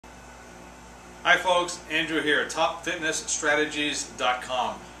Hi folks, Andrew here,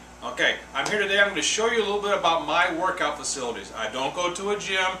 topfitnessstrategies.com. Okay, I'm here today. I'm going to show you a little bit about my workout facilities. I don't go to a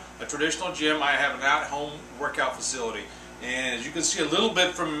gym, a traditional gym. I have an at-home workout facility. And as you can see a little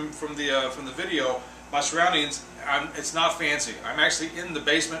bit from the video, my surroundings, it's not fancy. I'm actually in the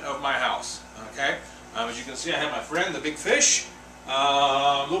basement of my house. Okay, as you can see, I have my friend, the big fish.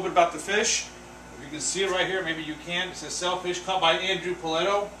 A little bit about the fish. If you can see it right here, maybe you can. It says sailfish caught by Andrew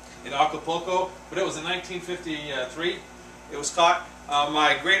Poletto in Acapulco, but it was in 1953. It was caught.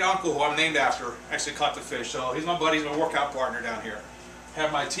 My great uncle, who I'm named after, actually caught the fish. So he's my buddy, he's my workout partner down here.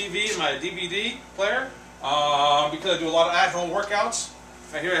 Have my TV and my DVD player because I do a lot of at-home workouts.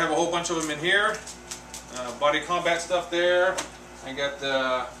 Right here I have a whole bunch of them in here. Body combat stuff there. I got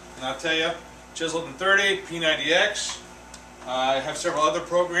and I'll tell you, Chiseled in 30, P90X. I have several other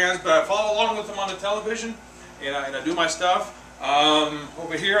programs, but I follow along with them on the television, and I do my stuff.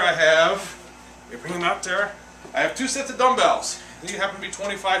 Over here I have, you bring them out there, I have two sets of dumbbells. These happen to be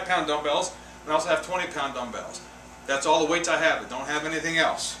 25-pound dumbbells, and I also have 20-pound dumbbells. That's all the weights I have. I don't have anything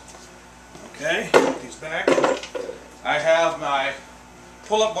else. Okay, put these back. I have my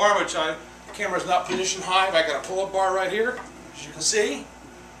pull-up bar, which the camera's not positioned high, but I got a pull-up bar right here, as you can see.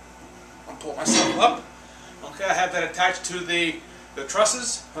 I'll pull myself up. Okay, I have that attached to the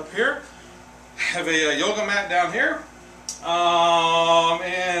trusses up here. I have a yoga mat down here.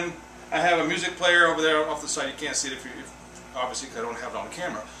 And I have a music player over there off the side. You can't see it obviously because I don't have it on the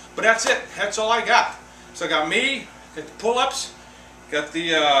camera. But that's it. That's all I got. So I got me, got the pull-ups, got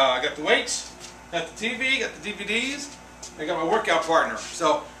the weights, got the TV, got the DVDs. I got my workout partner.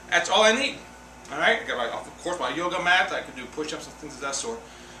 So that's all I need. All right. I got of course my yoga mat. I can do push-ups and things of that sort.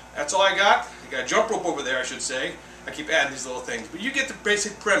 That's all I got. I got a jump rope over there, I should say. I keep adding these little things, but you get the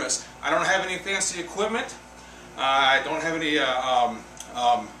basic premise. I don't have any fancy equipment. I don't have any,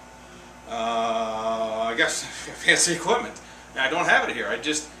 I guess, fancy equipment. I don't have it here.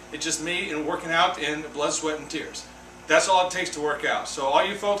 It's just me and working out in blood, sweat, and tears. That's all it takes to work out. So all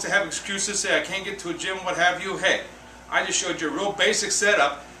you folks that have excuses, say I can't get to a gym, what have you, hey, I just showed you a real basic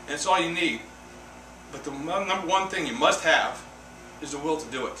setup, and it's all you need. But the number one thing you must have is the will to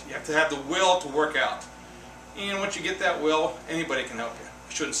do it. You have to have the will to work out. And once you get that will, anybody can help you.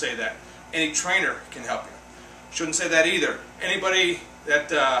 I shouldn't say that. Any trainer can help you. Shouldn't say that either. Anybody that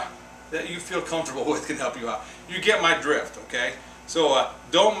you feel comfortable with can help you out. You get my drift, okay? So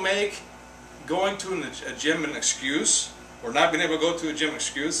don't make going to a gym an excuse, or not being able to go to a gym an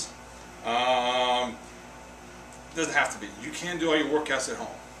excuse. Doesn't have to be. You can do all your workouts at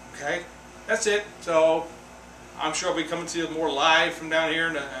home, okay? That's it. So I'm sure I'll be coming to you more live from down here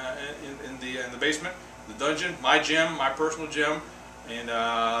in the basement, the dungeon, my gym, my personal gym, and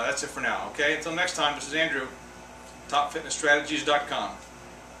that's it for now. Okay, until next time. This is Andrew, topfitnessstrategies.com.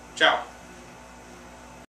 Ciao.